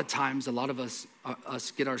 a lot of times, a lot of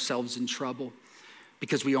us get ourselves in trouble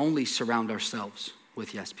because we only surround ourselves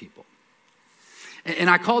with yes people. And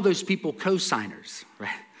I call those people co-signers, right?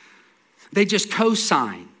 They just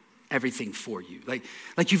co-sign everything for you.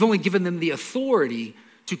 Like you've only given them the authority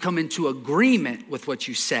to come into agreement with what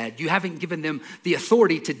you said. You haven't given them the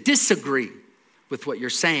authority to disagree with what you're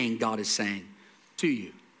saying God is saying to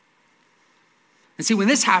you. And see, when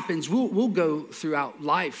this happens, we'll go throughout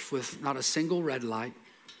life with not a single red light,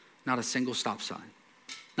 not a single stop sign,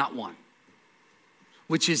 not one,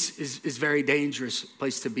 which is a very dangerous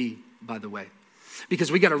place to be, by the way.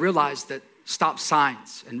 Because we got to realize that stop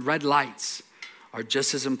signs and red lights are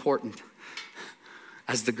just as important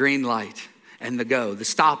as the green light and the go. The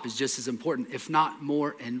stop is just as important, if not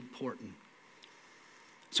more important.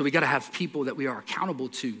 So we got to have people that we are accountable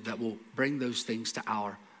to that will bring those things to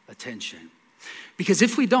our attention. Because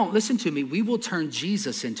if we don't, listen to me, we will turn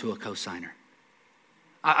Jesus into a cosigner.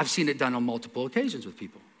 I've seen it done on multiple occasions with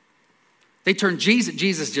people. They turn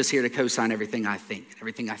Jesus just here to co-sign everything I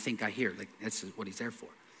think I hear. Like, that's what he's there for.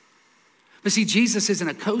 But see, Jesus isn't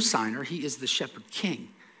a co-signer. He is the shepherd king.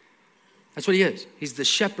 That's what he is. He's the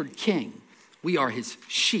shepherd king. We are his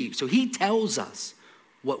sheep. So he tells us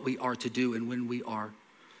what we are to do and when we are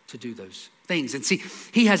to do those things. And see,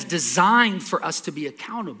 he has designed for us to be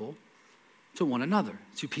accountable to one another,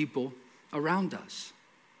 to people around us.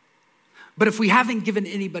 But if we haven't given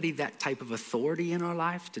anybody that type of authority in our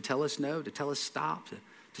life to tell us no, to tell us stop,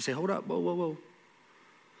 to say, hold up, whoa,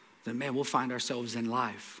 then man, we'll find ourselves in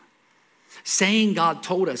life saying God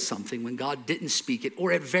told us something when God didn't speak it,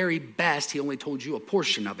 or at very best, he only told you a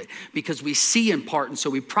portion of it, because we see in part and so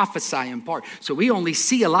we prophesy in part. So we only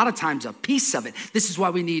see a lot of times a piece of it. This is why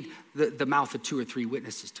we need the mouth of 2 or 3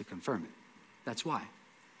 witnesses to confirm it. That's why.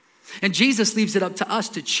 And Jesus leaves it up to us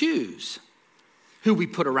to choose who we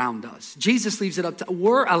put around us. Jesus leaves it up to,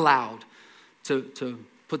 we're allowed to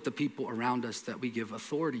put the people around us that we give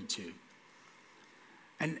authority to.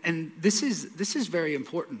 And this is very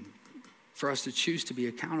important for us to choose to be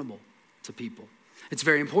accountable to people. It's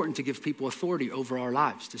very important to give people authority over our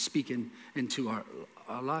lives, to speak into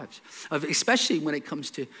our lives, especially when it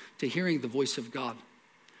comes to hearing the voice of God.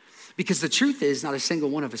 Because the truth is, not a single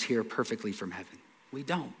one of us hear perfectly from heaven. We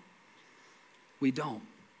don't.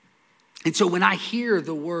 And so when I hear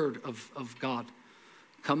the word of God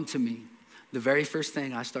come to me, the very first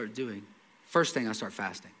thing I start doing, I start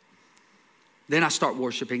fasting. Then I start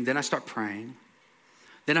worshiping, then I start praying,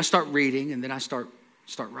 then I start reading, and then I start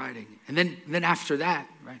writing. And then after that,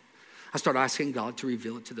 right, I start asking God to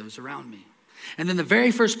reveal it to those around me. And then the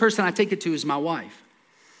very first person I take it to is my wife.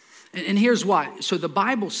 And here's why. So the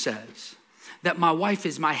Bible says that my wife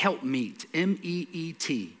is my helpmeet,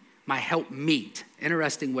 M-E-E-T, my helpmeet.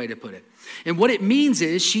 Interesting way to put it. And what it means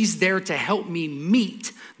is she's there to help me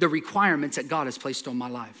meet the requirements that God has placed on my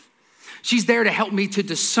life. She's there to help me to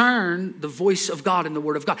discern the voice of God and the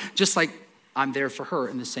word of God, just like I'm there for her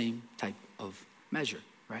in the same type of measure,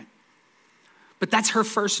 right? But that's her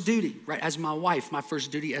first duty, right? As my wife, my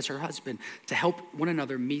first duty as her husband, to help one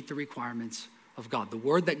another meet the requirements of God, the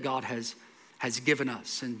word that God has given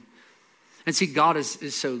us. And see, God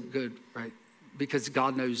is so good, right? Because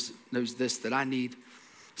God knows this, that I need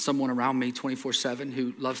someone around me 24/7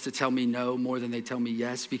 who loves to tell me no more than they tell me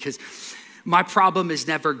yes, because my problem is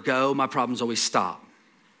never go, my problem is always stop.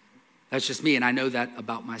 That's just me, and I know that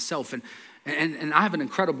about myself. And I have an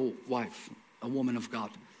incredible wife, a woman of God,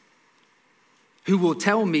 who will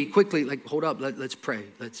tell me quickly, like, hold up, let's pray,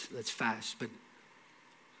 let's fast.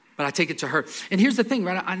 But I take it to her. And here's the thing,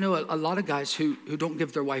 right? I know a lot of guys who don't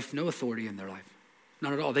give their wife no authority in their life.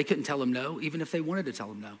 Not at all. They couldn't tell them no, even if they wanted to tell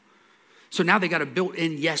them no. So now they got a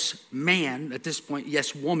built-in yes man, at this point,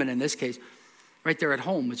 yes woman in this case, right there at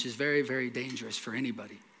home, which is very, very dangerous for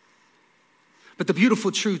anybody. But the beautiful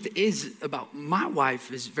truth is about my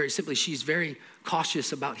wife is very simply, she's very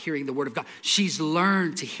cautious about hearing the word of God. She's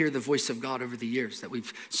learned to hear the voice of God over the years that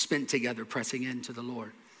we've spent together pressing into the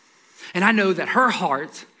Lord. And I know that her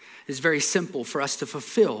heart is very simple for us to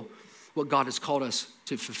fulfill what God has called us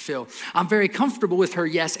to fulfill. I'm very comfortable with her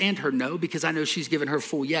yes and her no, because I know she's given her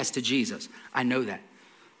full yes to Jesus. I know that.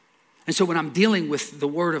 And so when I'm dealing with the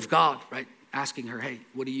word of God, right, asking her, hey,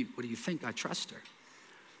 what do you think? I trust her.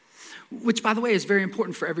 which, by the way, is very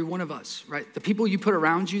important for every one of us, right? The people you put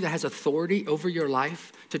around you that has authority over your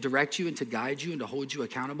life to direct you and to guide you and to hold you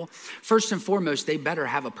accountable, first and foremost, they better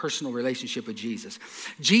have a personal relationship with Jesus.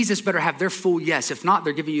 Jesus better have their full yes. If not,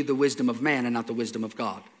 they're giving you the wisdom of man and not the wisdom of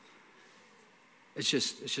God. It's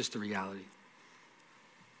just the reality.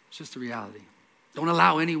 It's just the reality. Don't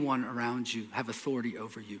allow anyone around you have authority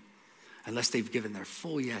over you unless they've given their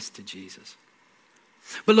full yes to Jesus.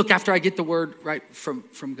 But look, after I get the word right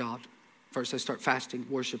from God, first I start fasting,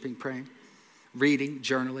 worshiping, praying, reading,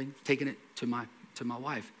 journaling, taking it to my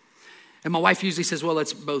wife. And my wife usually says, well,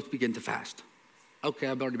 let's both begin to fast. Okay,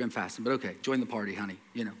 I've already been fasting, but okay, join the party, honey,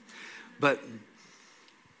 But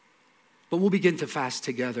we'll begin to fast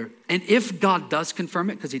together. And if God does confirm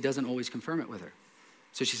it, because he doesn't always confirm it with her.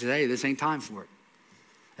 So she says, hey, this ain't time for it.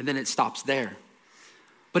 And then it stops there.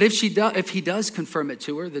 But if he does confirm it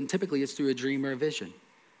to her, then typically it's through a dream or a vision.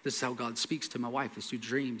 This is how God speaks to my wife, is through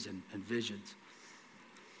dreams and visions.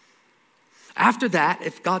 After that,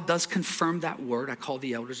 if God does confirm that word, I call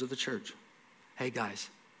the elders of the church. Hey guys,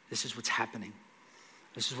 this is what's happening.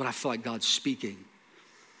 This is what I feel like God's speaking.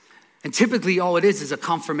 And typically all it is a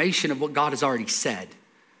confirmation of what God has already said,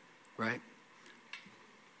 right?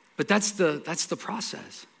 But that's the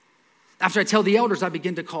process. After I tell the elders, I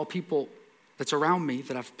begin to call people that's around me,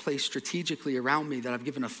 that I've placed strategically around me, that I've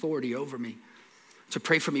given authority over me, to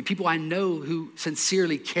pray for me. People I know who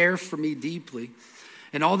sincerely care for me deeply,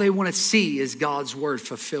 and all they want to see is God's word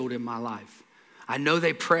fulfilled in my life. I know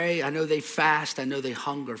they pray, I know they fast, I know they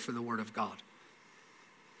hunger for the word of God.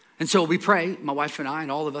 And so we pray, my wife and I,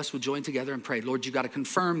 and all of us will join together and pray, Lord, you got to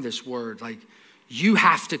confirm this word. Like, you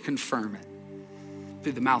have to confirm it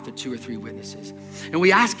through the mouth of 2 or 3 witnesses. And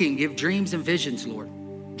we ask him, give dreams and visions, Lord.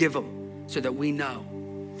 Give them so that we know.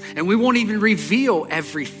 And we won't even reveal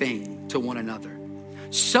everything to one another,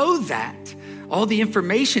 so that all the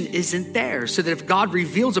information isn't there. So that if God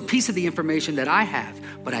reveals a piece of the information that I have,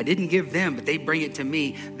 but I didn't give them, but they bring it to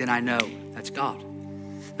me, then I know that's God.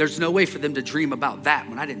 There's no way for them to dream about that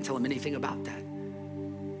when I didn't tell them anything about that.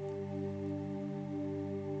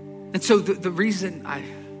 And so the reason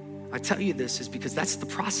I tell you this is because that's the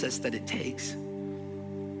process that it takes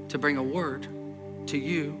to bring a word to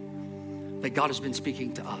you that God has been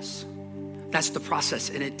speaking to us. That's the process,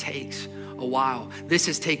 and it takes a while. This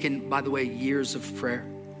has taken, by the way, years of prayer,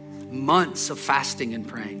 months of fasting and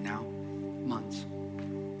praying now, months.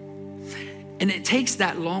 And it takes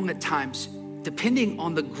that long at times, depending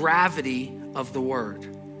on the gravity of the word.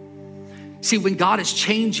 See, when God is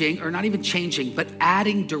changing, or not even changing, but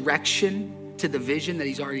adding direction to the vision that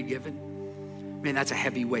he's already given, man, that's a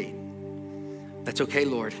heavy weight. That's okay,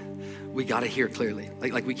 Lord. We got to hear clearly.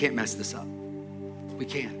 Like we can't mess this up. We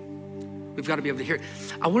can't. We've got to be able to hear it.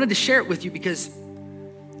 I wanted to share it with you because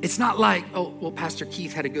it's not like, oh, well, Pastor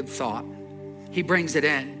Keith had a good thought. He brings it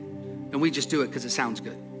in and we just do it because it sounds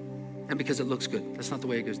good and because it looks good. That's not the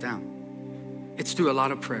way it goes down. It's through a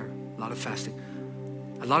lot of prayer, a lot of fasting,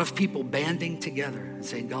 a lot of people banding together and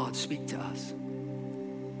saying, God, speak to us.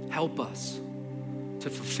 Help us to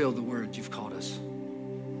fulfill the word you've called us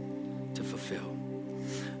to fulfill.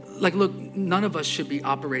 Like, look, none of us should be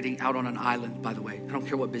operating out on an island, by the way. I don't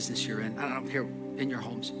care what business you're in. I don't care in your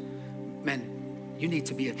homes. Man, you need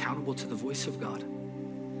to be accountable to the voice of God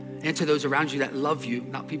and to those around you that love you,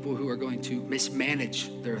 not people who are going to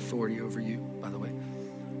mismanage their authority over you, by the way.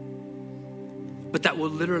 But that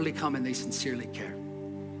will literally come and they sincerely care.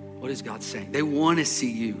 What is God saying? They want to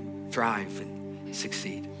see you thrive and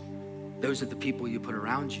succeed. Those are the people you put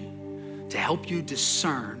around you to help you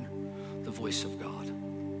discern the voice of God.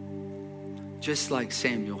 Just like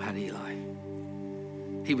Samuel had Eli.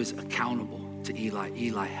 He was accountable to Eli.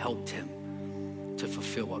 Eli helped him to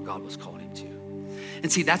fulfill what God was calling him to.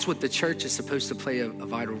 And see, that's what the church is supposed to play a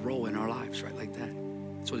vital role in our lives, right? Like that.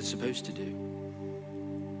 That's what it's supposed to do.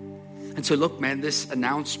 And so look, man, this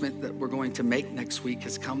announcement that we're going to make next week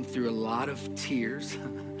has come through a lot of tears,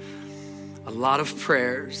 a lot of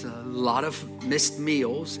prayers, a lot of missed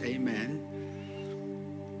meals, amen.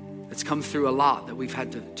 It's come through a lot that we've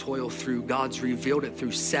had to toil through. God's revealed it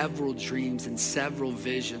through several dreams and several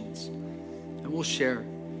visions. And we'll share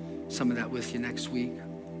some of that with you next week.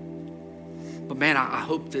 But man, I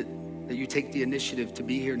hope that you take the initiative to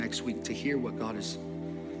be here next week to hear what God is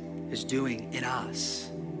doing in us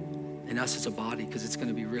as a body, because it's going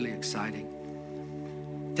to be really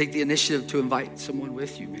exciting. Take the initiative to invite someone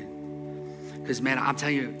with you, man. Because man, I'm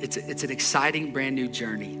telling you, it's an exciting brand new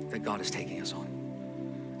journey that God is taking us on.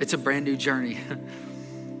 It's a brand new journey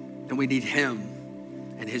and we need him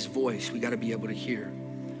and his voice. We got to be able to hear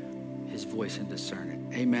his voice and discern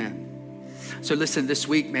it. Amen. So listen, this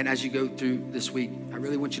week, man, as you go through this week, I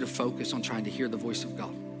really want you to focus on trying to hear the voice of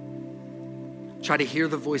God. Try to hear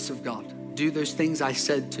the voice of God. Do those things I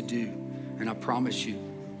said to do, and I promise you,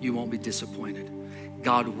 you won't be disappointed.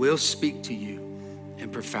 God will speak to you in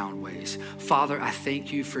profound ways. Father, I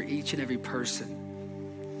thank you for each and every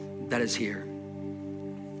person that is here.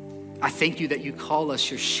 I thank you that you call us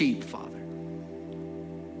your sheep, Father.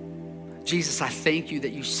 Jesus, I thank you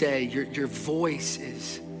that you say your voice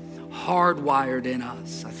is hardwired in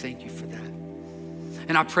us. I thank you for that.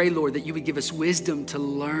 And I pray, Lord, that you would give us wisdom to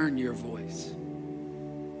learn your voice.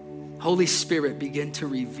 Holy Spirit, begin to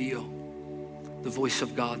reveal the voice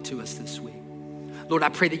of God to us this week. Lord, I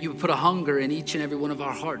pray that you would put a hunger in each and every one of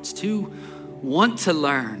our hearts to want to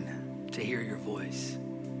learn to hear your voice.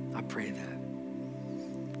 I pray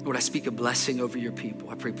that. Lord, I speak a blessing over your people.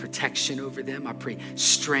 I pray protection over them. I pray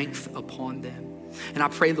strength upon them. And I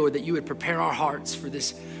pray, Lord, that you would prepare our hearts for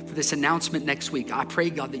this announcement next week. I pray,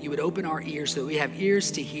 God, that you would open our ears so that we have ears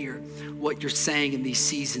to hear what you're saying in these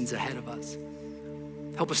seasons ahead of us.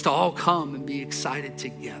 Help us to all come and be excited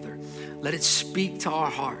together. Let it speak to our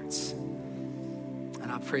hearts.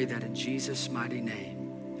 And I pray that in Jesus' mighty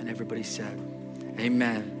name. And everybody said,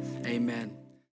 amen. Amen.